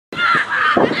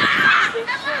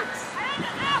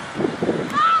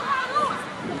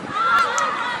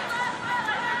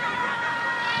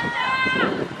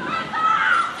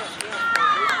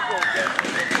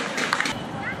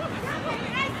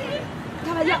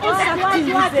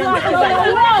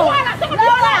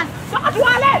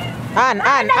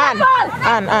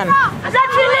Ann.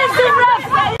 Let's release him, ref.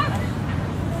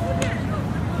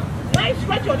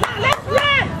 Let's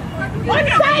run! One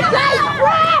side, guys,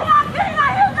 run!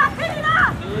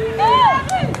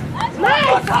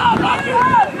 Nice!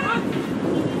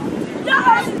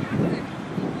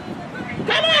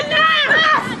 Come on now!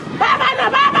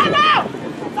 Baba now!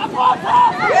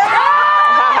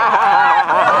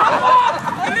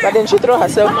 But then she threw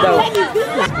herself down.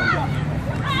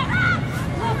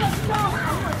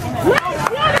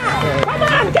 Come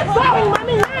on, keep going,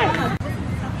 mommy!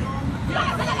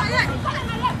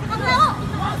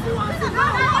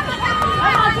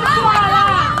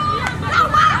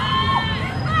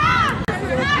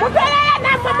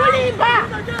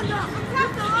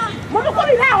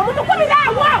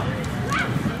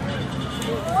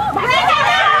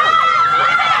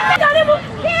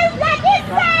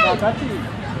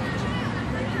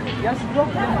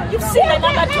 You see number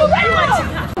 2.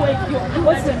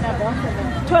 What's the number?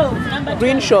 12. Number 12.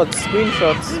 Green shots.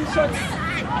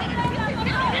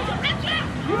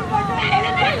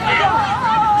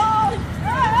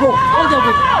 Go, all the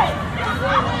way.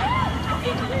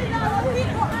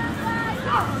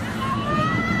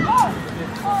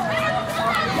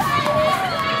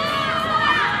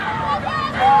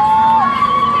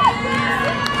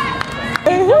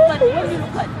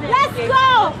 Let's go!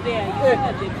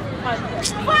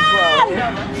 Fun!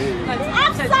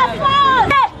 Extra fun!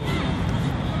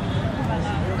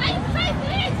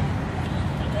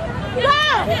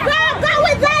 Go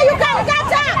with that! You got that!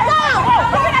 Go!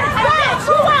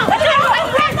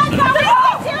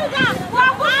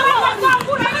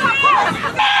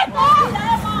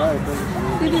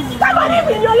 Come on,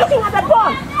 Emily, you're looking at the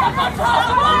ball!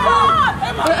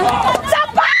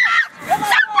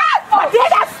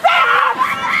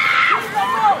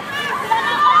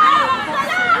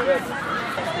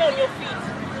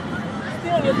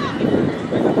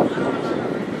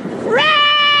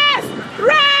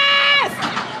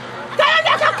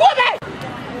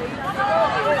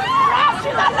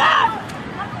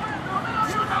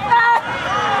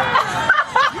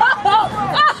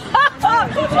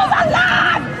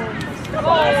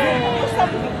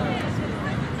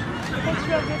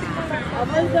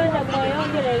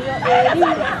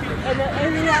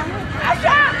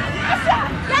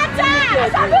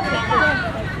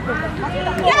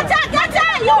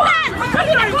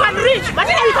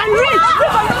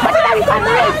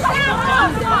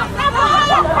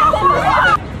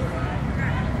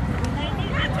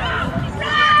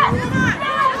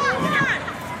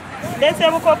 Let's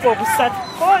have a couple of such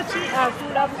coaching and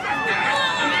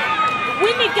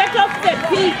Winnie, get off the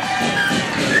pitch.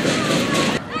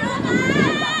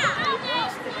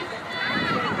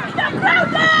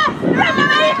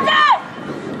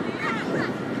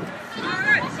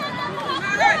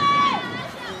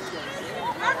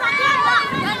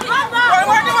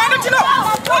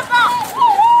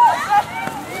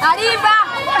 Arriba!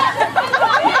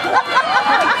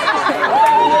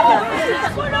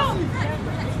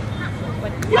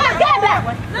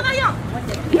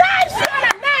 Nice!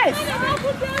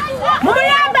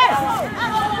 Muyambe!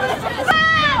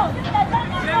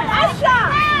 Asha!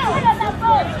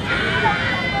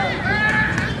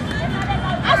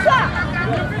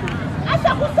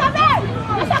 Asha kusabe!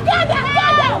 Asha genda!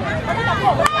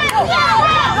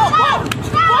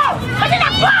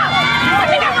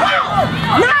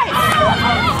 Nice!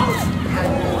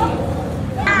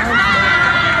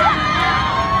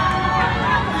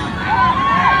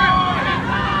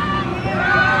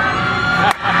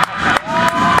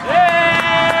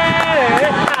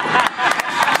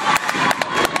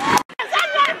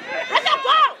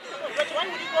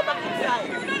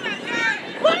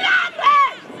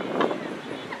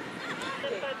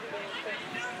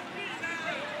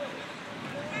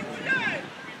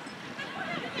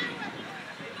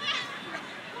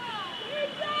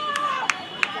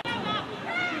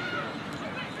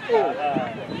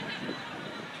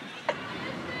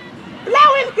 Play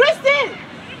with Christine!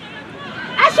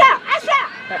 Asha!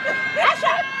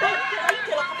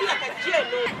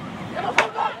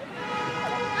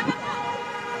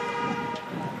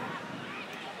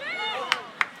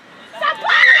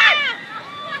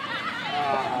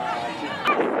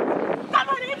 Come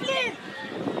on, Evelyn!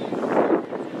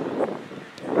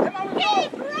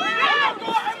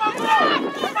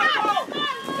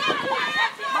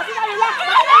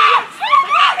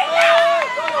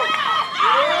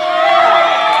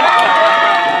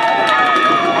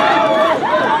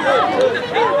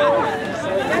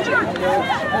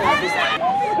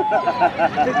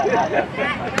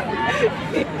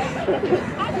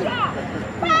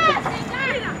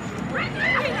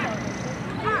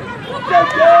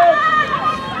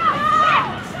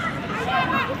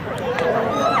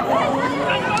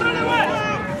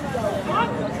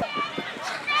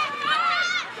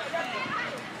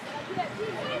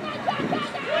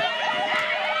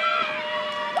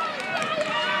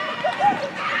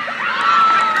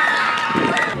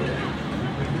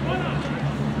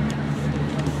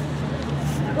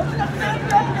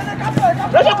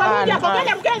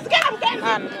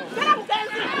 Ann.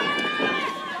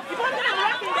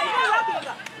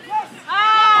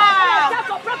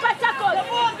 Tackle, proper tackle.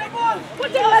 Put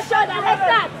in your shoulder like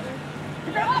that.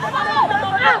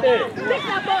 Up. Pick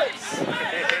the ball.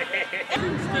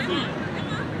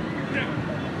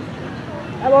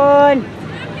 Come on.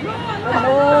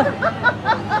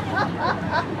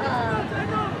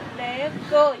 Left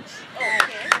coach. Okay.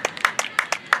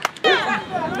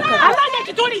 I'm not going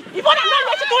to do it. You want to know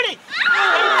what you're doing?